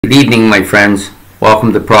Good evening, my friends.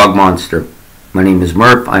 Welcome to Prog Monster. My name is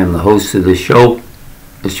Murph. I am the host of this show,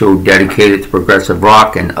 a show dedicated to progressive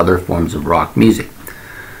rock and other forms of rock music.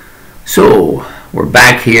 So, we're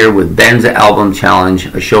back here with Ben's Album Challenge,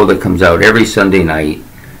 a show that comes out every Sunday night,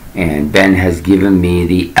 and Ben has given me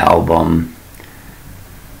the album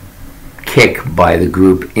Kick by the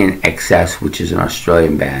group INXS, which is an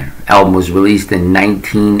Australian band. The album was released in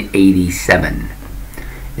 1987.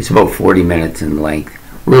 It's about 40 minutes in length.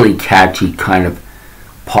 Really catchy kind of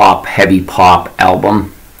pop, heavy pop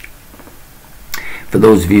album. For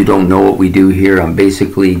those of you who don't know what we do here, I'm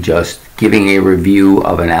basically just giving a review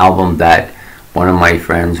of an album that one of my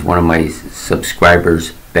friends, one of my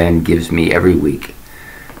subscribers, Ben, gives me every week.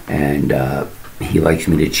 And he likes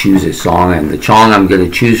me to choose a song, and the song I'm going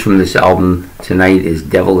to choose from this album tonight is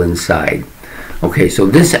Devil Inside. Okay, so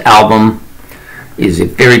this album is a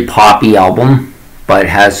very poppy album, but it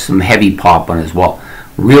has some heavy pop on it as well.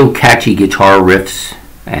 Real catchy guitar riffs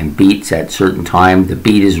and beats at certain times. The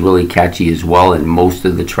beat is really catchy as well in most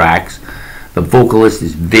of the tracks. The vocalist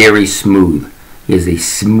is very smooth. He has a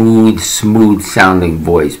smooth sounding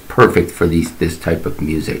voice, perfect for this type of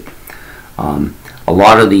music. A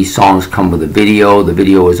lot of these songs come with a video. The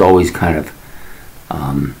video is always kind of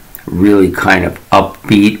really kind of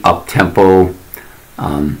upbeat, up-tempo.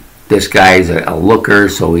 This guy's a looker,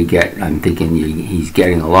 so I'm thinking he's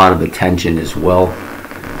getting a lot of attention as well.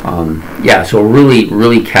 Yeah, so a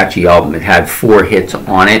really catchy album. It had 4 hits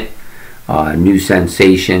on it. New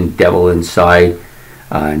Sensation, Devil Inside,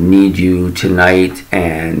 Need You Tonight,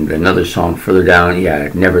 and another song further down, yeah,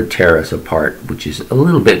 Never Tear Us Apart, which is a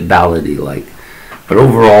little bit ballady-like. But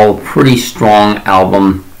overall, pretty strong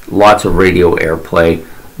album, lots of radio airplay,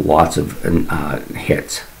 lots of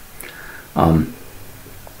hits.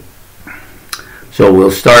 So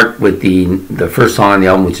we'll start with the first song on the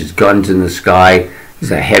album, which is Guns in the Sky. It's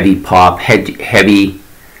a heavy pop, heavy,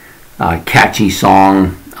 catchy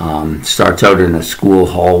song. Starts out in a school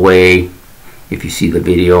hallway, if you see the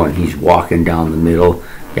video, and he's walking down the middle.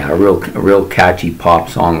 Yeah, a real catchy pop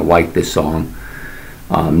song. I like this song.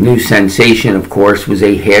 New Sensation, of course, was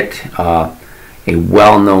a hit. A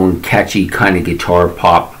well-known, catchy kind of guitar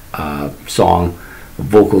pop song. The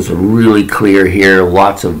vocals are really clear here.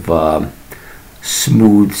 Lots of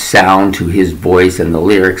smooth sound to his voice, and the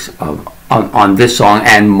lyrics on this song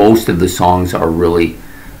and most of the songs are really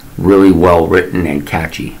well written and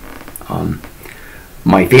catchy.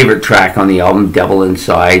 My favorite track on the album, Devil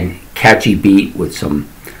Inside, catchy beat with some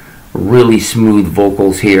really smooth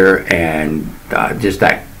vocals here, and just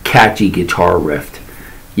that catchy guitar riff.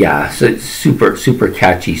 Yeah, so super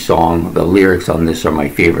catchy song. The lyrics on this are my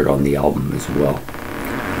favorite on the album as well.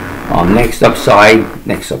 Next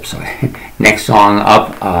song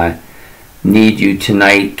up, Need You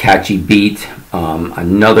Tonight, catchy beat,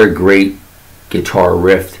 another great guitar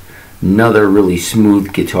riff, another really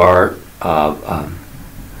smooth guitar,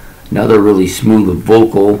 another really smooth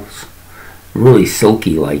vocals, really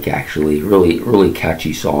silky like, actually, really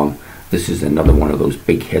catchy song. This is another one of those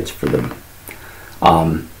big hits for them.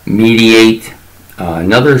 Mediate,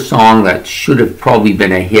 another song that should have probably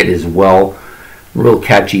been a hit as well. Real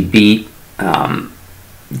catchy beat,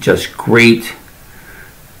 just great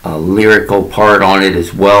lyrical part on it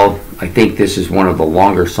as well. I think this is one of the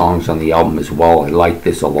longer songs on the album as well. I like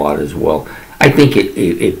this a lot as well. I think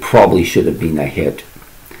it probably should have been a hit.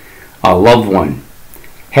 Loved One,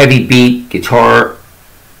 heavy beat, guitar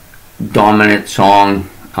dominant song.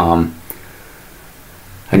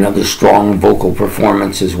 Another strong vocal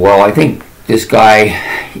performance as well. I think this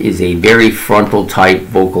guy is a very frontal type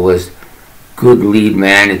vocalist. Good lead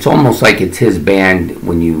man. It's almost like it's his band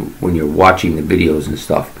when you're watching the videos and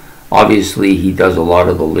stuff. Obviously, he does a lot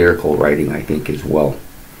of the lyrical writing, I think, as well.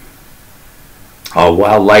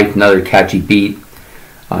 Wildlife, another catchy beat,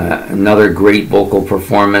 another great vocal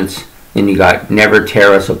performance. Then you got Never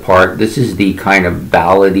Tear Us Apart. This is the kind of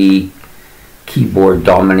ballady,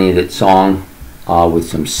 keyboard-dominated song with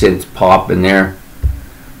some synth pop in there.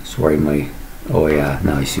 Sorry, oh yeah,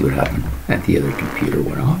 now I see what happened. And the other computer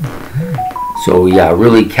went off. So yeah,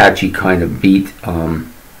 really catchy kind of beat.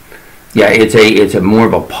 Yeah, it's a more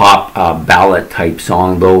of a pop ballad type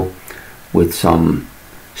song though, with some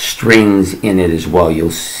strings in it as well.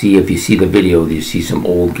 You'll see, if you see the video, you see some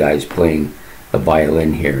old guys playing the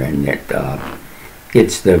violin here, and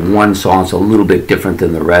it's the one song's a little bit different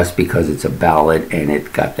than the rest because it's a ballad and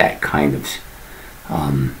it got that kind of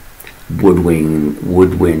woodwind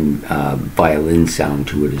violin sound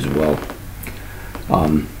to it as well.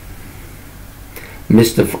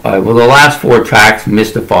 Well, the last 4 tracks,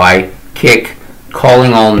 Mystify, Kick,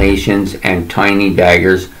 Calling All Nations, and Tiny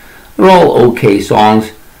Daggers, they're all okay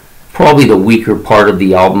songs. probably the weaker part of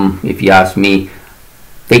the album, if you ask me.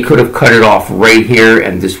 They could have cut it off right here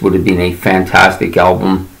and this would have been a fantastic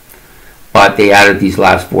album. But they added these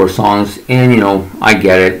last 4 songs, and you know, I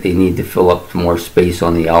get it. They need to fill up more space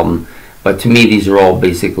on the album. But to me, these are all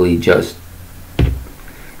basically just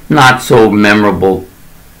not so memorable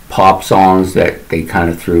pop songs that they kind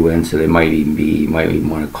of threw in, so they might even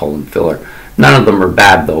want to call them filler. None of them are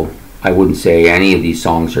bad though. I wouldn't say any of these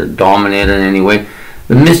songs are dominant in any way.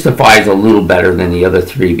 The Mystify is a little better than the other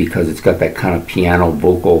 3 because it's got that kind of piano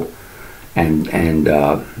vocal and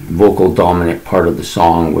vocal dominant part of the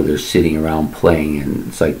song where they're sitting around playing and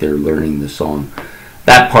it's like they're learning the song.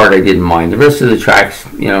 That part I didn't mind. The rest of the tracks,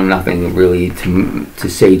 you know, nothing really to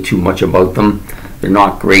say too much about them. They're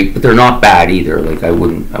not great, but they're not bad either. Like I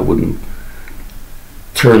wouldn't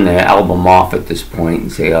turn the album off at this point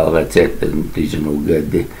and say, oh, that's it, these are no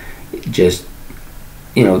good. Just,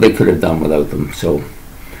 you know, they could have done without them. So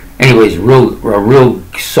anyways, a real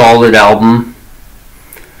solid album.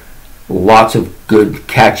 Lots of good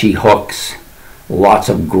catchy hooks, lots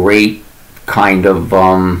of great kind of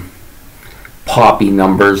poppy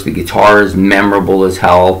numbers. The guitar is memorable as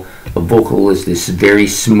hell. The vocalist is very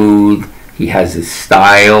smooth. He has his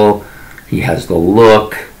style, he has the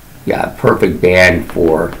look. Yeah, perfect band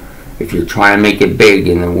for if you're trying to make it big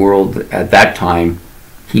in the world at that time.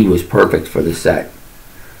 He was perfect for the set.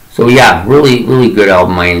 So yeah, really good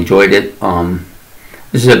album. I enjoyed it.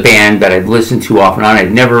 This is a band that I've listened to off and on.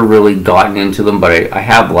 I've never really gotten into them, but I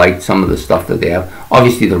have liked some of the stuff that they have.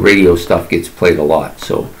 Obviously, the radio stuff gets played a lot,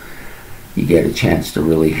 so you get a chance to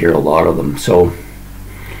really hear a lot of them. So,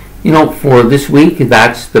 you know, for this week,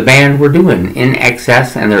 that's the band we're doing.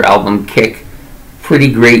 INXS and their album Kick.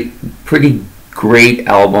 Pretty great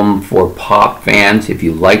album for pop fans. If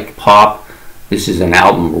you like pop, this is an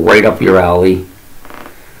album right up your alley.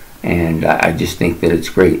 And I just think that it's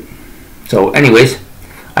great. So anyways,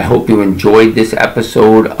 I hope you enjoyed this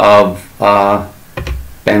episode of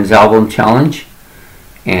Ben's Album Challenge.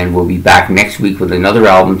 And we'll be back next week with another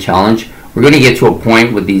album challenge. We're going to get to a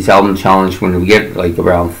point with these album challenge when we get like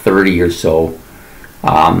around 30 or so.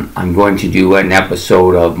 I'm going to do an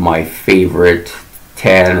episode of my favorite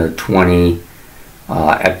 10 or 20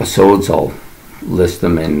 episodes. I'll list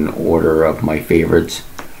them in order of my favorites.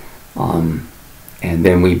 And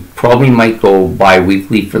then we probably might go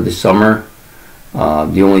bi-weekly for the summer.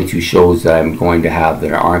 The only 2 shows that I'm going to have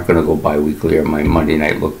that aren't going to go bi-weekly are my Monday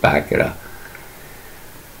night look back at a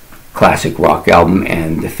classic rock album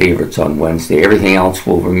and the favorites on Wednesday. Everything else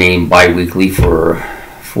will remain bi-weekly for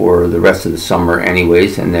the rest of the summer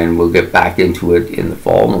anyways, and then we'll get back into it in the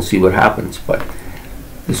fall and we'll see what happens. But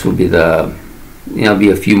this will be be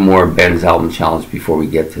a few more Ben's Album Challenge before we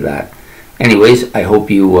get to that. Anyways, I hope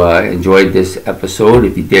you enjoyed this episode.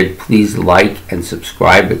 If you did, please like and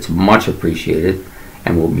subscribe. It's much appreciated.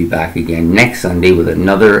 And we'll be back again next Sunday with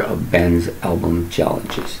another of Ben's Album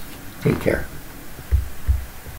Challenges. Take care.